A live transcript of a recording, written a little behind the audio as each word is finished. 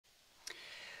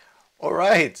All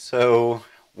right, so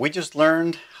we just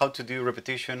learned how to do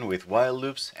repetition with while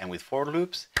loops and with for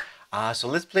loops. So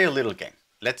let's play a little game.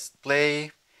 Let's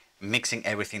play mixing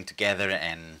everything together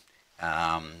and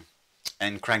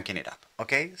cranking it up.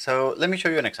 Okay, so let me show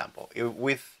you an example.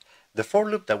 With the for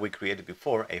loop that we created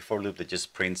before, a for loop that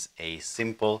just prints a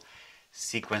simple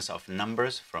sequence of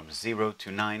numbers from 0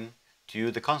 to 9 to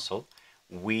the console,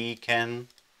 we can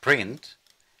print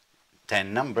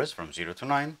 10 numbers from 0 to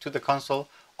 9 to the console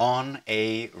on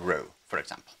a row, for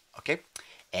example. Okay,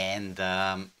 and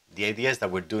the idea is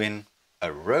that we're doing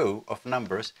a row of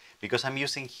numbers because I'm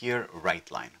using here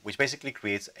writeLine, which basically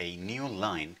creates a new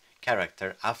line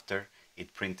character after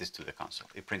it prints to the console.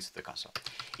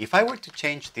 If I were to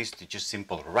change this to just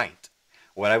simple write,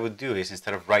 what I would do is,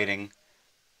 instead of writing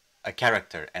a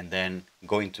character and then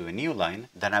going to a new line,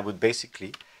 then I would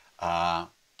basically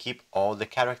keep all the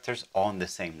characters on the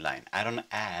same line. I don't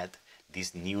add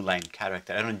this new line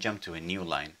character. I don't jump to a new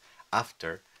line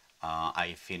after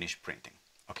I finish printing.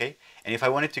 Okay, and if I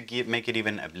wanted to make it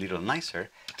even a little nicer,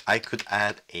 I could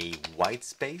add a white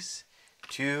space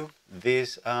to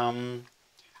this.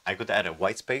 I could add a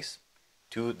white space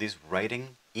to this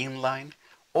writing inline,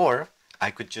 or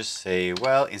I could just say,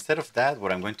 well, instead of that,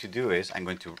 what I'm going to do is I'm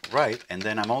going to write, and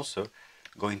then I'm also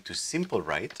going to simple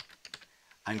write.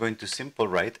 I'm going to simple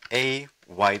write a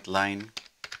white line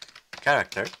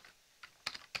character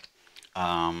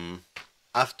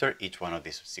after each one of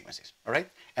these sequences. All right,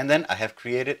 and then I have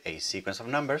created a sequence of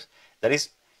numbers that is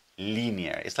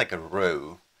linear. It's like a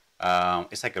row.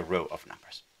 It's like a row of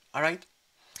numbers. All right,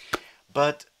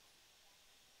 but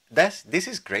this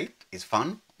is great. It's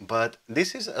fun, but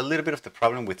this is a little bit of the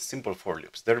problem with simple for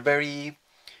loops. They're very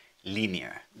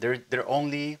linear. They're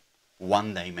only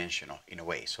one-dimensional in a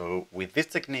way. So with this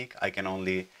technique, I can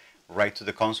only write to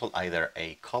the console either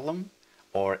a column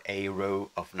or a row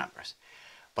of numbers.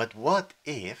 But what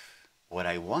if what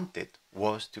I wanted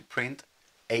was to print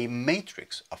a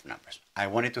matrix of numbers? I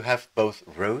wanted to have both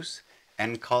rows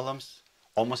and columns,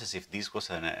 almost as if this was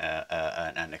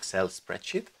an Excel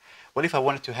spreadsheet. What if I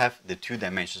wanted to have the two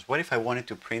dimensions? What if I wanted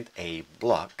to print a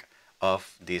block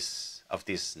of these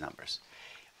numbers?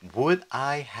 Would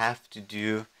I have to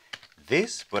do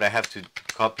this? Would I have to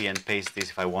copy and paste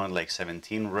this? If I want like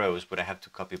 17 rows, would I have to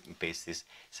copy and paste this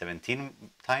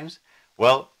 17 times?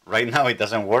 Well, right now it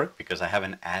doesn't work because I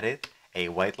haven't added a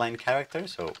white line character.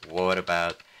 So what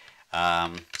about,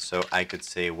 so I could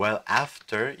say, well,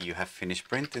 after you have finished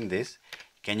printing this,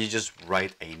 can you just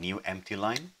write a new empty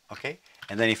line? Okay,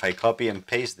 and then if I copy and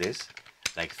paste this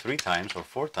like 3 times or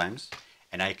 4 times,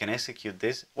 and I can execute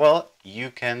this, well,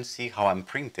 you can see how I'm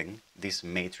printing this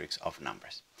matrix of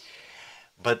numbers.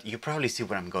 But you probably see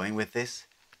where I'm going with this.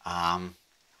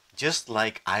 Just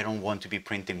like I don't want to be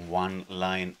printing one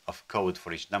line of code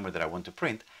for each number that I want to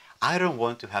print, I don't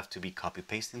want to have to be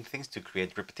copy-pasting things to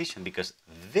create repetition, because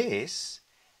this,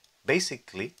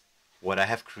 basically, what I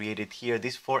have created here,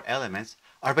 these 4 elements,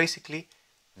 are basically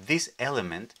this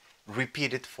element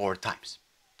repeated 4 times.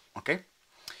 Okay?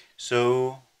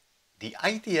 So the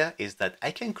idea is that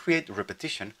I can create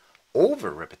repetition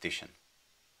over repetition.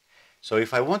 So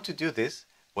if I want to do this,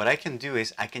 what I can do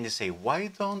is I can just say, why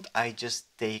don't I just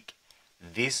take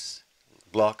this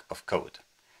block of code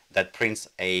that prints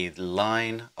a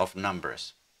line of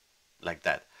numbers like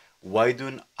that? Why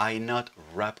do I not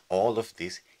wrap all of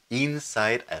this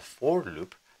inside a for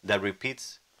loop that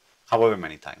repeats however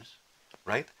many times,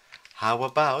 right? How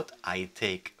about I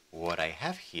take what I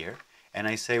have here and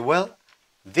I say, well,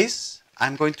 this,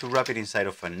 I'm going to wrap it inside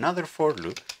of another for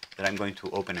loop that I'm going to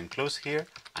open and close here.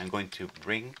 I'm going to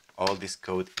bring all this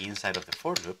code inside of the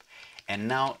for loop, and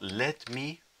now let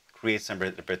me create some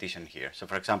repetition here. So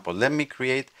for example, let me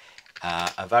create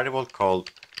a variable called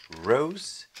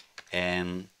rows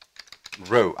and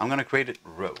row. I'm going to create a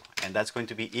row, and that's going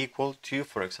to be equal to,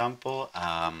 for example,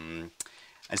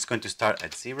 it's going to start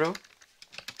at 0.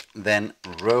 Then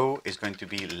row is going to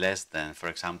be less than, for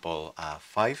example,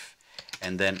 5,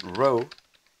 and then row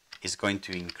is going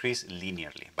to increase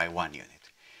linearly by 1 unit,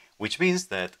 which means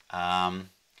that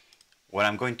what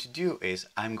I'm going to do is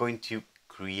I'm going to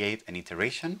create an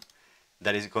iteration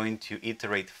that is going to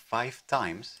iterate 5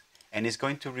 times, and is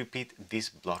going to repeat this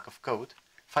block of code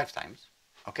 5 times.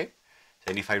 Okay?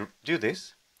 Then if I do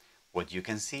this, what you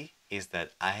can see is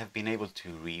that I have been able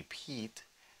to repeat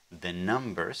the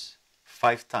numbers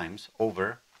 5 times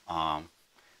over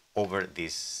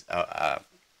this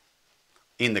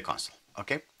in the console.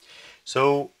 Okay,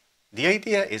 so the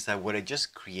idea is that what I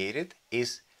just created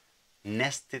is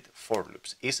nested for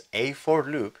loops. Is a for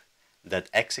loop that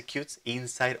executes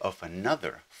inside of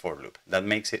another for loop that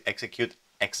makes it execute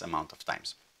X amount of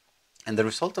times. And the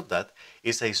result of that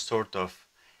is a sort of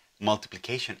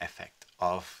multiplication effect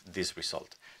of this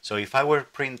result. So if I was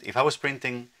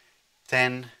printing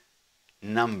 10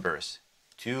 numbers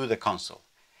to the console,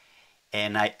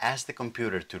 and I asked the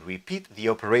computer to repeat the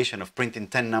operation of printing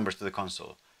 10 numbers to the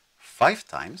console 5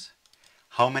 times,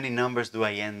 how many numbers do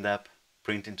I end up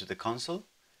printing to the console?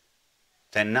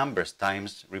 10 numbers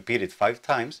times repeated 5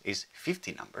 times is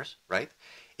 50 numbers, right?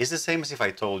 It's the same as if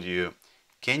I told you,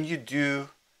 can you do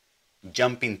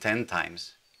jumping 10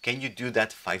 times? Can you do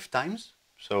that 5 times?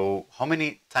 So how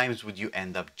many times would you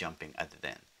end up jumping at the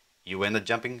end? You end up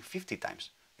jumping 50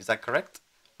 times. Is that correct?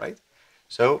 Right?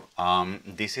 So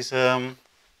this is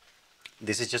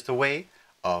just a way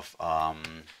of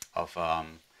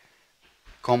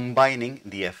combining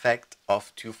the effect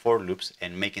of 2 for loops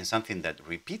and making something that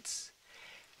repeats,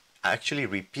 actually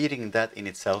repeating that in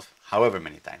itself however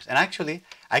many times. And actually,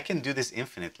 I can do this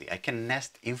infinitely. I can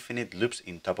nest infinite loops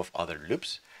in top of other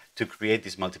loops to create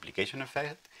this multiplication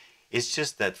effect. It's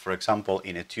just that, for example,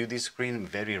 in a 2D screen,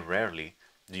 very rarely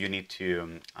do you need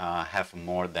to have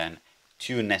more than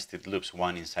 2 nested loops,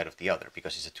 one inside of the other,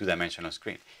 because it's a 2-dimensional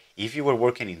screen. If you were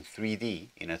working in 3D,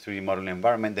 in a 3D modeling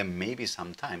environment, then maybe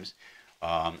sometimes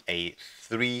a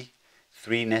three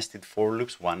nested for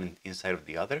loops, one inside of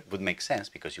the other, would make sense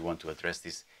because you want to address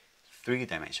this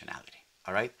 3-dimensionality.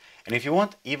 All right. And if you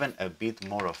want even a bit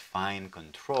more of fine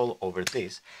control over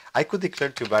this, I could declare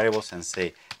 2 variables and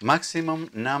say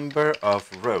maximum number of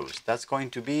rows. That's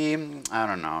going to be, I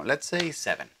don't know, let's say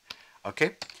 7.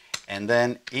 Okay. And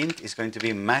then int is going to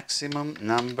be maximum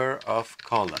number of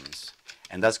columns.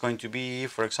 And that's going to be,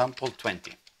 for example,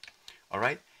 20. All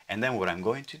right. And then what I'm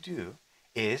going to do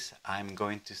is I'm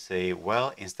going to say,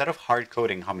 well, instead of hard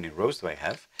coding how many rows do I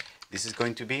have, this is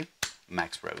going to be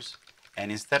max rows. And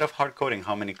instead of hard coding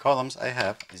how many columns I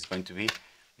have, it's going to be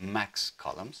max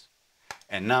columns.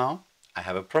 And now I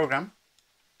have a program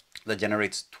that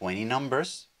generates 20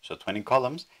 numbers, so 20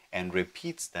 columns, and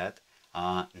repeats that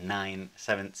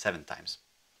 7 times.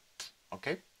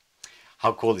 Okay?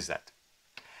 How cool is that?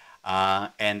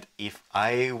 And if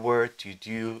I were to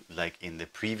do like in the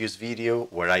previous video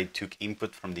where I took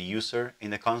input from the user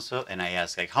in the console and I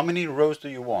asked like, how many rows do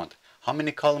you want? How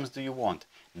many columns do you want?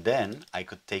 Then I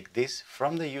could take this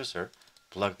from the user,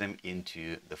 plug them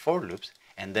into the for loops,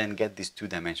 and then get this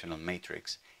 2-dimensional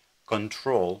matrix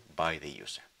controlled by the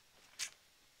user.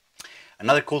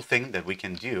 Another cool thing that we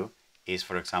can do is,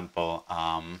 for example,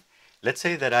 let's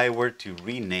say that I were to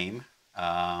rename,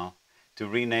 let's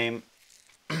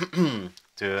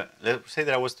say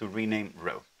that I was to rename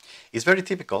row. It's very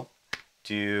typical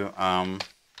to,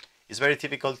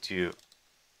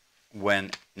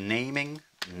 when naming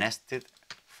nested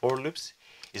for loops,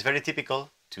 it's very typical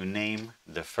to name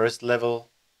the first level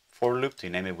for loop, to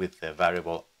name it with the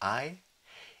variable I.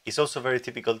 It's also very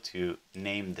typical to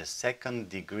name the second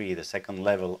degree, the second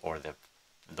level, or the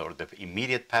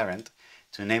immediate parent,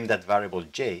 to name that variable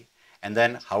j, and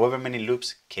then however many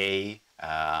loops, k,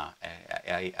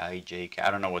 I, j, k, I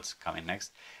don't know what's coming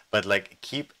next, but like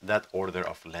keep that order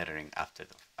of lettering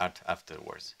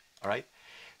afterwards. All right.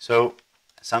 So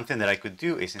something that I could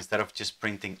do is, instead of just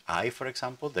printing I, for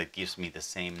example, that gives me the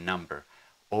same number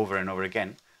over and over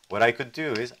again, what I could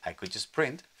do is I could just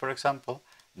print, for example,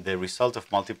 the result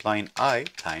of multiplying I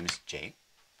times j,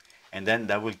 and then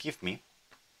that will give me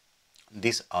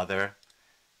this other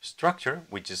structure,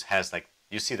 which just has, like,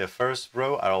 you see the first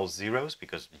row are all zeros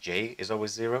because j is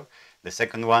always 0. The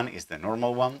second one is the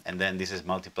normal one, and then this is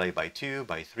multiplied by 2,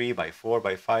 by 3, by 4,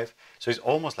 by 5. So it's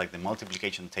almost like the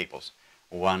multiplication tables,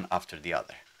 one after the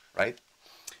other, right?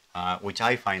 Which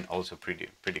I find also pretty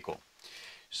cool.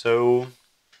 So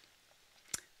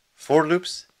for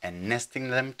loops and nesting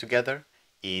them together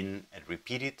in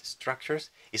repeated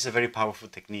structures is a very powerful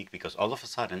technique, because all of a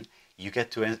sudden you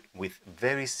get to end with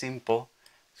very simple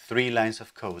 3 lines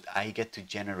of code. I get to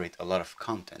generate a lot of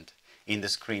content in the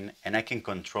screen, and I can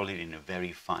control it in a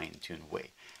very fine-tuned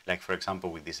way, like for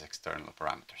example with these external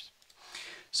parameters.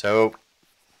 So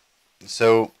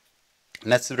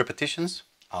nested repetitions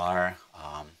are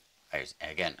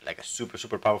again like a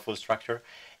super powerful structure,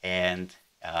 and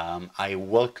I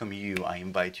welcome you, I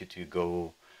invite you to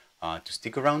go to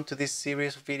stick around to this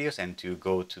series of videos and to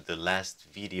go to the last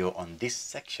video on this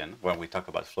section where we talk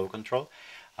about flow control,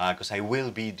 because I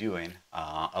will be doing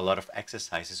a lot of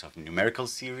exercises of numerical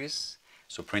series,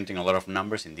 so printing a lot of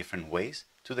numbers in different ways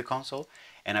to the console,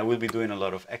 and I will be doing a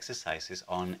lot of exercises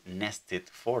on nested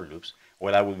for loops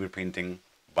where I will be printing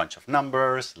a bunch of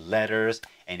numbers, letters,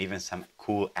 and even some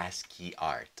cool ASCII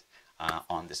art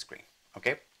on the screen.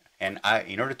 Okay? And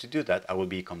in order to do that, I will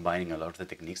be combining a lot of the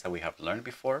techniques that we have learned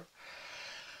before.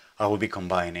 I will be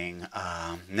combining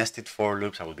nested for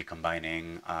loops. I will be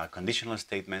combining conditional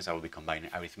statements. I will be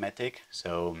combining arithmetic.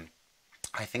 So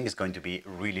I think it's going to be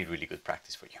really, really good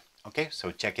practice for you. Okay, so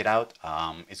check it out.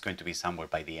 It's going to be somewhere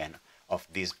by the end of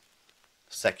this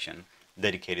section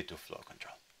dedicated to flow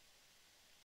control.